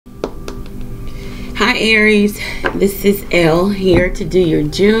Hi Aries, this is Elle here to do your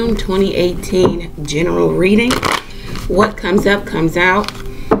June 2018 general reading. What comes up comes out.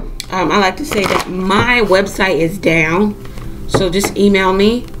 I like to say that my website is down, so just email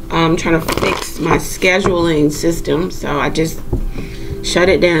me. I'm trying to fix my scheduling system, so I just shut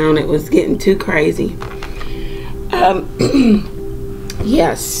it down. It was getting too crazy.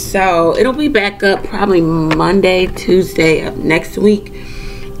 Yes, so it'll be back up probably Monday, Tuesday of next week.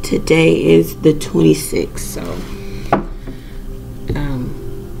 Today is the 26th, so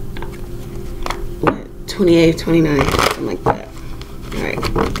what, 28th, 29th, something like that. All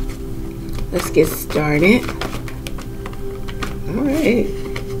right, let's get started. All right,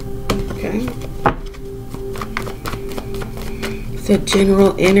 okay. So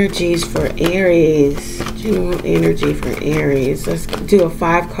general energies for Aries. General energy for Aries. Let's do a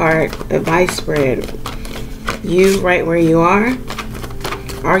 5-card advice spread. You right where you are.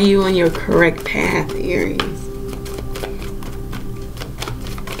 Are you on your correct path, Aries?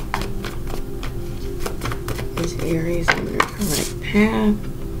 Is Aries on their correct path?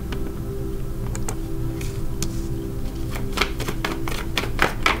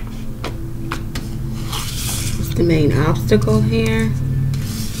 What's the main obstacle here?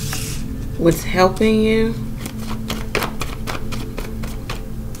 What's helping you?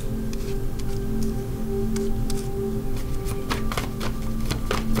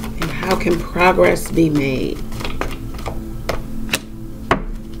 How can progress be made?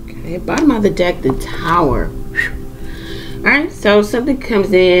 Okay, bottom of the deck, the Tower. All right, so something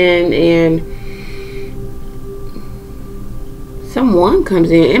comes in and someone comes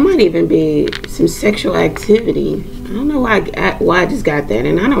in. It might even be some sexual activity. I don't know why I just got that,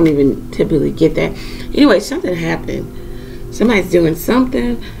 and I don't even typically get that. Anyway, something happened. Somebody's doing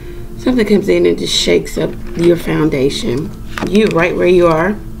something. Something comes in and just shakes up your foundation. You right where you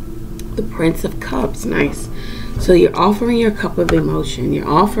are. The Prince of Cups, nice. So you're offering your cup of emotion. You're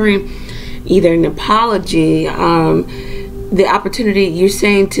offering either an apology, the opportunity. You're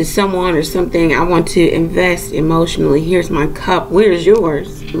saying to someone or something, I want to invest emotionally. Here's my cup. Where's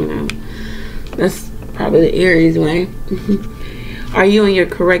yours? You know, that's probably the Aries way. Are you on your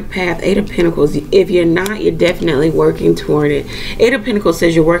correct path? 8 of Pentacles. If you're not, you're definitely working toward it. 8 of Pentacles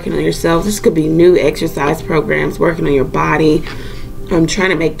says you're working on yourself. This could be new exercise programs, working on your body. Trying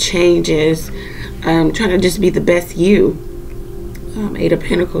to make changes, trying to just be the best you. 8 of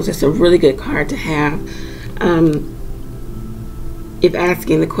Pentacles, that's a really good card to have. If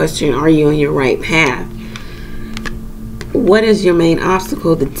asking the question, are you on your right path? What is your main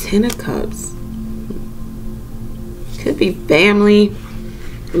obstacle? The 10 of Cups. Could be family,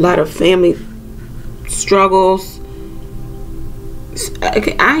 a lot of family struggles.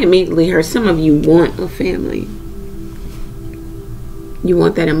 Okay, I immediately heard some of you want a family. You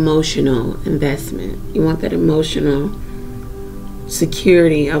want that emotional investment. You want that emotional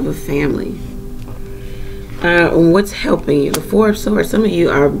security of a family. What's helping you? The 4 of Swords. Some of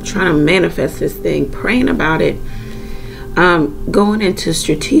you are trying to manifest this thing, praying about it, going into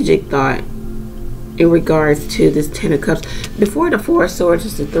strategic thought in regards to this 10 of Cups. Before the 4 of Swords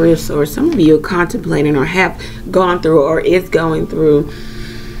is the 3 of Swords. Some of you are contemplating or have gone through or is going through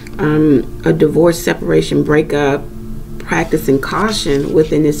a divorce, separation, breakup. Practicing caution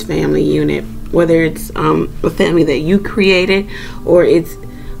within this family unit, whether it's a family that you created or it's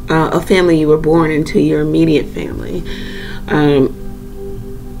a family you were born into, your immediate family.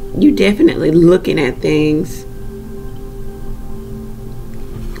 You definitely looking at things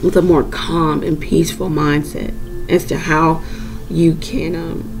with a more calm and peaceful mindset as to how you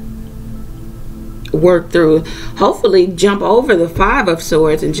can work through, hopefully jump over the 5 of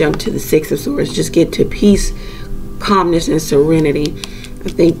Swords and jump to the 6 of Swords. Just get to peace, calmness, and serenity. I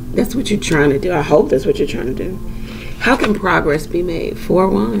think that's what you're trying to do. I hope that's what you're trying to do. How can progress be made? 4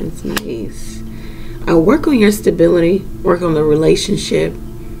 Wands, nice. Work on your stability. Work on the relationship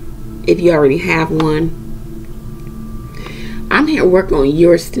if you already have one. I'm here to work on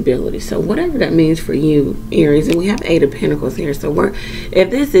your stability. So whatever that means for you, Aries, and we have 8 of Pentacles here. So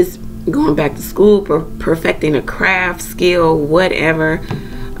if this is going back to school, perfecting a craft, skill, whatever,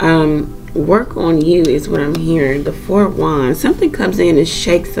 work on you is what I'm hearing. The 4 of Wands. Something comes in and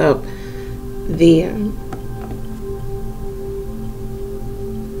shakes up the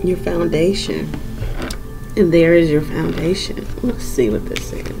your foundation. And there is your foundation. Let's see what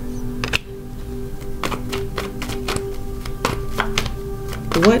this is.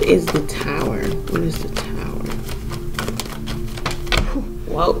 What is the Tower? What is the Tower?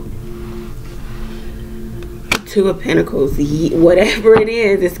 Whoa. 2 of Pentacles. Whatever it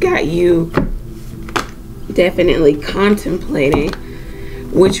is, it's got you definitely contemplating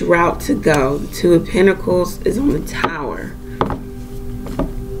which route to go. The Two of Pentacles is on the Tower.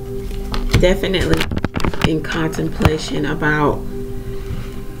 Definitely in contemplation about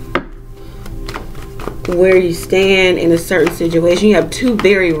where you stand in a certain situation. You have two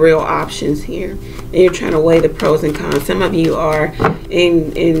very real options here, and you're trying to weigh the pros and cons. Some of you are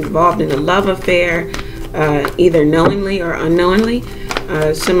involved in a love affair, either knowingly or unknowingly.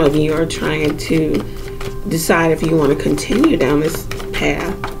 Some of you are trying to decide if you want to continue down this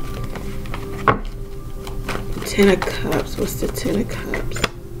path. Ten of Cups. What's the Ten of Cups?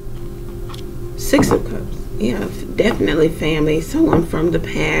 Six of Cups. Yeah, definitely family. Someone from the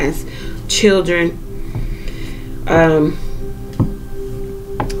past. Children.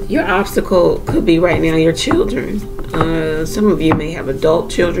 Your obstacle could be right now your children. Some of you may have adult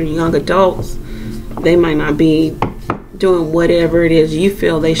children, young adults. They might not be doing whatever it is you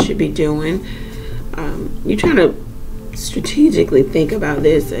feel they should be doing. You're trying to strategically think about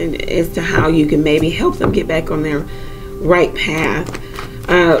this and as to how you can maybe help them get back on their right path.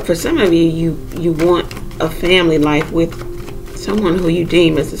 For some of you, you want a family life with someone who you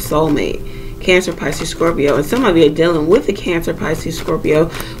deem as a soulmate. Cancer, Pisces, Scorpio. And some of you are dealing with a Cancer, Pisces, Scorpio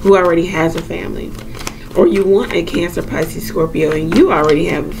who already has a family. Or you want a Cancer, Pisces, Scorpio and you already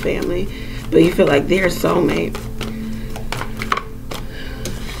have a family, but you feel like they're a soulmate.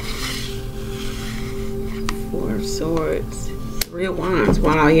 Four of Swords. Three of Wands.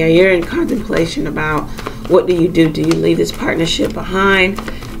 Wow, yeah, you're in contemplation about what do you do? Do you leave this partnership behind?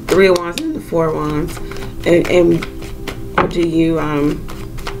 Three of Wands and the Four of Wands. And or do you,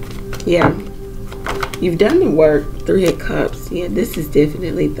 yeah. You've done the work. Three of Cups. Yeah, this is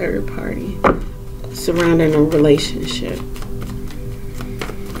definitely third party surrounding a relationship.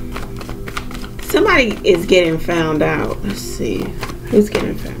 Somebody is getting found out. Let's see. Who's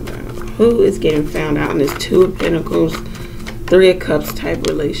getting found out? Who is getting found out in this Two of Pentacles, Three of Cups type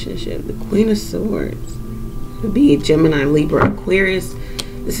relationship? The Queen of Swords. Could be Gemini, Libra, Aquarius.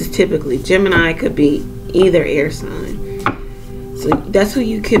 This is typically Gemini. Could be either air sign. So that's who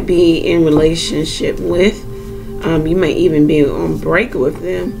you could be in relationship with. You may even be on break with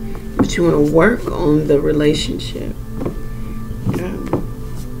them, but you want to work on the relationship.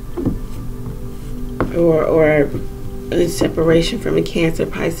 Or in separation from a Cancer,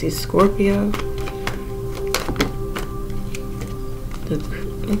 Pisces, Scorpio.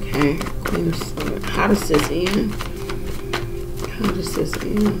 Okay, Queen of Swords. How does this end? How does this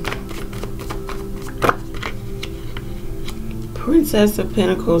end? Princess of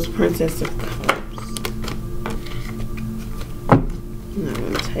Pentacles, Princess of Cups. I'm not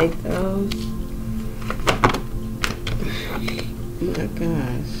going to take those. Oh my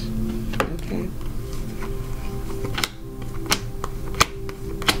gosh. Okay.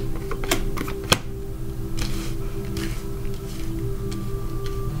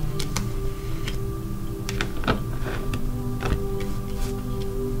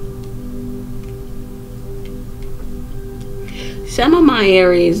 Some of my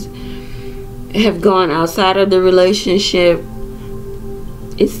Aries have gone outside of the relationship.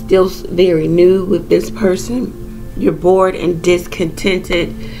 It's still very new with this person. You're bored and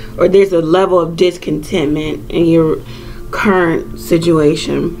discontented, or there's a level of discontentment in your current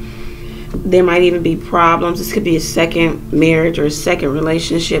situation. There might even be problems. This could be a second marriage or a second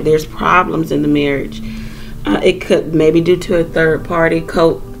relationship. There's problems in the marriage. It could maybe due to a third party,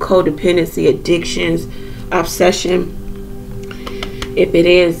 codependency, addictions, obsession. If it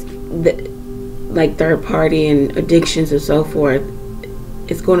is like third party and addictions and so forth,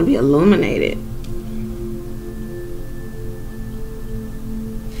 it's going to be illuminated.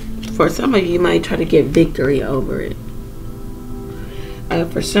 For some of you, you might try to get victory over it.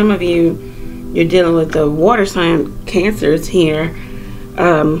 For some of you, you're dealing with the water sign Cancers here.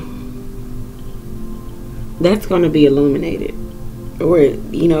 That's going to be illuminated. Or,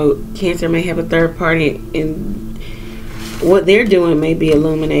 you know, Cancer may have a third party and what they're doing may be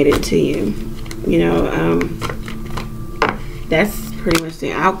illuminated to you. You know, that's pretty much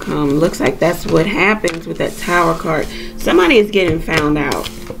the outcome. Looks like that's what happens with that Tower card. Somebody is getting found out.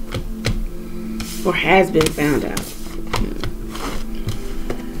 Or has been found out.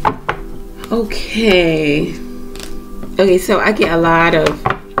 Okay. Okay, so I get a lot of,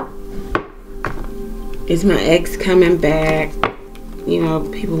 is my ex coming back? You know,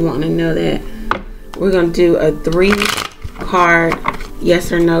 people want to know that. We're going to do a 3-card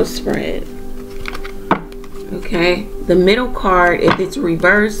yes or no spread. Okay, the middle card, if it's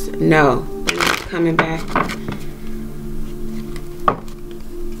reversed, no, they're not coming back.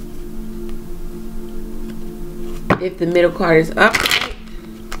 If the middle card is upright,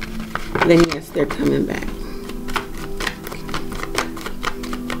 then yes, they're coming back.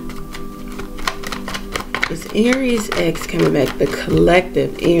 Is Aries ex coming back? The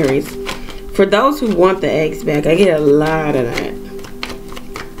collective Aries. For those who want the ex back, I get a lot of that.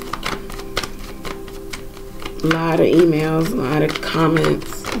 A lot of emails, a lot of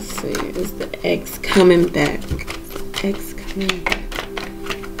comments. Let's see. Is the ex coming back? Ex coming back.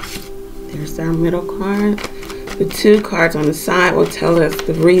 There's our middle card. The two cards on the side will tell us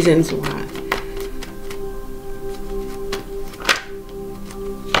the reasons why.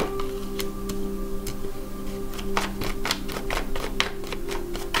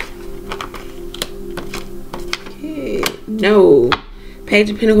 Okay, no. Page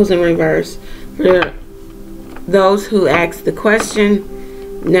of Pentacles in reverse. For those who asked the question,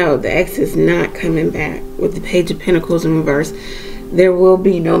 no, the ex is not coming back with the Page of Pentacles in reverse. There will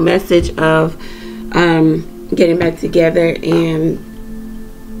be no message of getting back together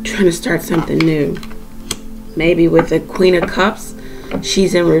and trying to start something new. Maybe with the Queen of Cups,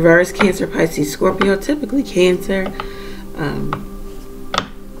 she's in reverse. Cancer, Pisces, Scorpio, typically Cancer.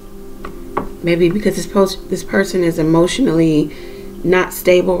 Maybe because this person is emotionally not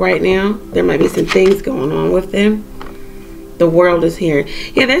stable right now. There might be some things going on with them. The World is here.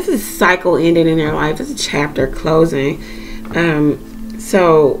 Yeah, there's a cycle ending in their life. It's a chapter closing.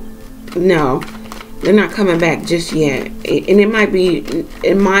 So no, they're not coming back just yet. And it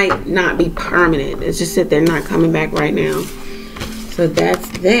might not be permanent. It's just that they're not coming back right now. So that's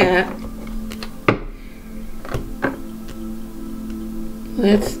that.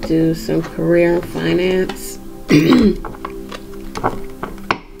 Let's do some career and finance.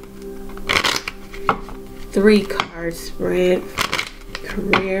 3 card spread.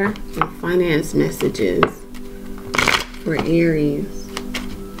 Career and finance messages for Aries.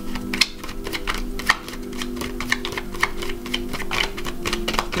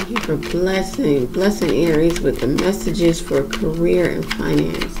 Thank you for blessing Aries with the messages for career and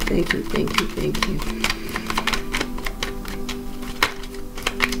finance. Thank you, thank you, thank you.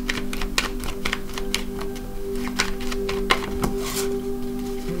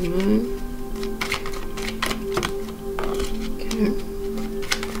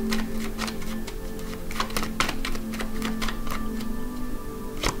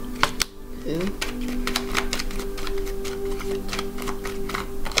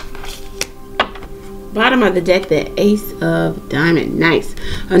 Bottom of the deck, the Ace of Diamond. Nice.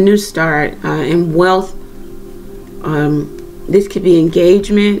 A new start in wealth. This could be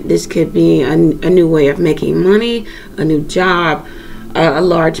engagement. This could be a new way of making money, a new job, a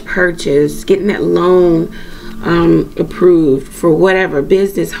large purchase, getting that loan approved for whatever,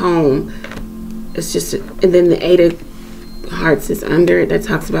 business, home. It's just, and then the 8 of Hearts is under it. That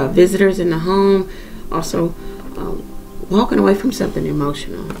talks about visitors in the home. Also, walking away from something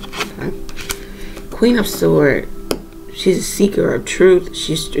emotional. Okay. Queen of Swords. She's a seeker of truth.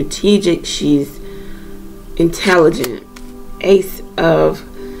 She's strategic. She's intelligent. Ace of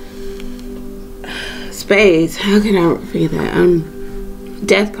Spades. How can I forget that?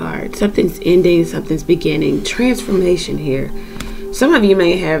 Death card. Something's ending. Something's beginning. Transformation here. Some of you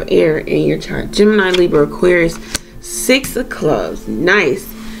may have air in your chart. Gemini, Libra, Aquarius. 6 of Clubs. Nice.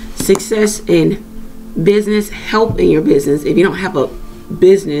 Success in business. Help in your business. If you don't have a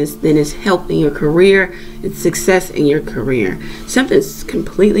business, then it's help in your career. It's success in your career. Something's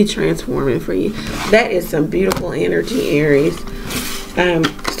completely transforming for you. That is some beautiful energy, Aries.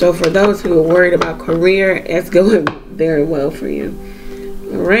 So for those who are worried about career, it's going very well for you.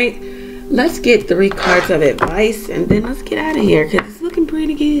 All right, let's get 3 cards of advice and then let's get out of here because it's looking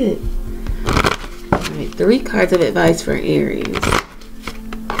pretty good. All right, 3 cards of advice for Aries.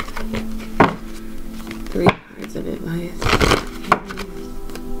 3 cards of advice.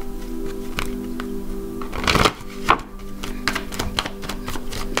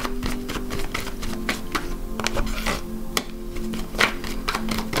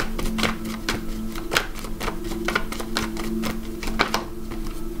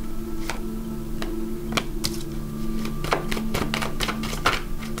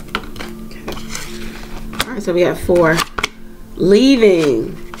 So we have 4.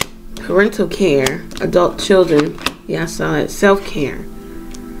 Leaving. Parental care. Adult children. Yeah, I saw it. Self-care.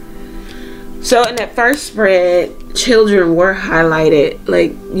 So in that first spread, children were highlighted.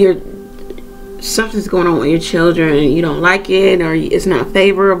 Like something's going on with your children and you don't like it or it's not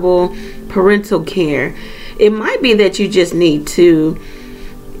favorable. Parental care. It might be that you just need to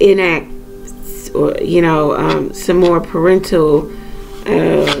enact or some more parental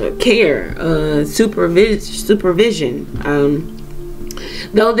care, supervision.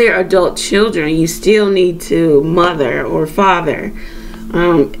 Though they're adult children, you still need to mother or father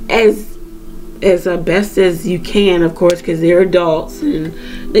as as best as you can, of course, because they're adults, and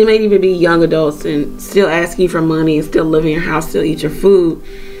they may even be young adults and still ask you for money and still live in your house, still eat your food.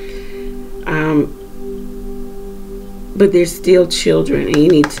 But they're still children, and you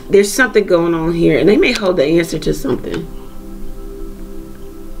need there's something going on here, and they may hold the answer to something.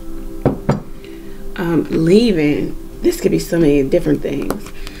 Leaving, this could be so many different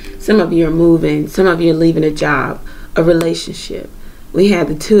things. Some of you are moving, some of you are leaving a job, a relationship. We had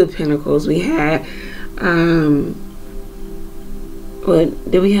the Two of Pentacles. We had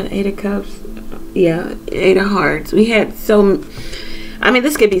what did we have? Eight of Cups. Yeah, Eight of Hearts. We had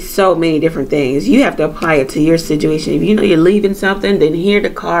this could be so many different things. You have to apply it to your situation. If you know you're leaving something, then here are the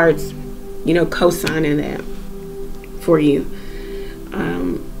cards, co-signing that for you.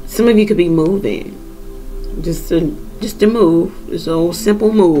 Some of you could be moving, just to move. It's an old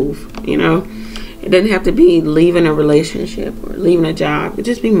simple move. It doesn't have to be leaving a relationship or leaving a job. It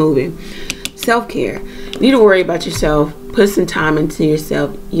just be moving. Self-care. You need to worry about yourself. Put some time into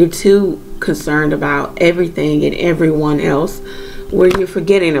yourself. You're too concerned about everything and everyone else, where you're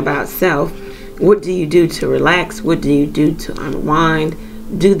forgetting about self. What do you do to relax? What do you do to unwind?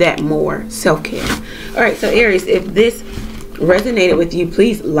 Do that more. Self-care. All right, so Aries, if this resonated with you,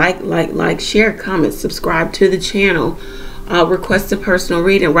 please like, share, comment, subscribe to the channel. Request a personal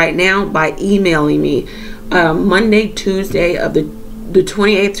reading right now by emailing me. Monday, Tuesday of the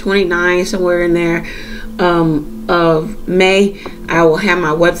 28th, 29th, somewhere in there of May, I will have my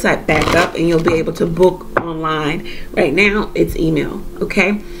website back up and you'll be able to book online. Right now, it's email,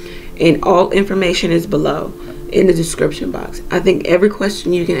 okay? And all information is below in the description box. I think every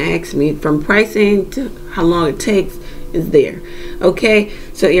question you can ask me, from pricing to how long it takes, is there. Okay,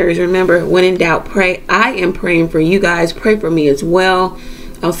 so Aries, remember, when in doubt, pray. I am praying for you guys. Pray for me as well.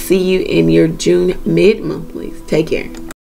 I'll see you in your June mid-monthlies. Take care.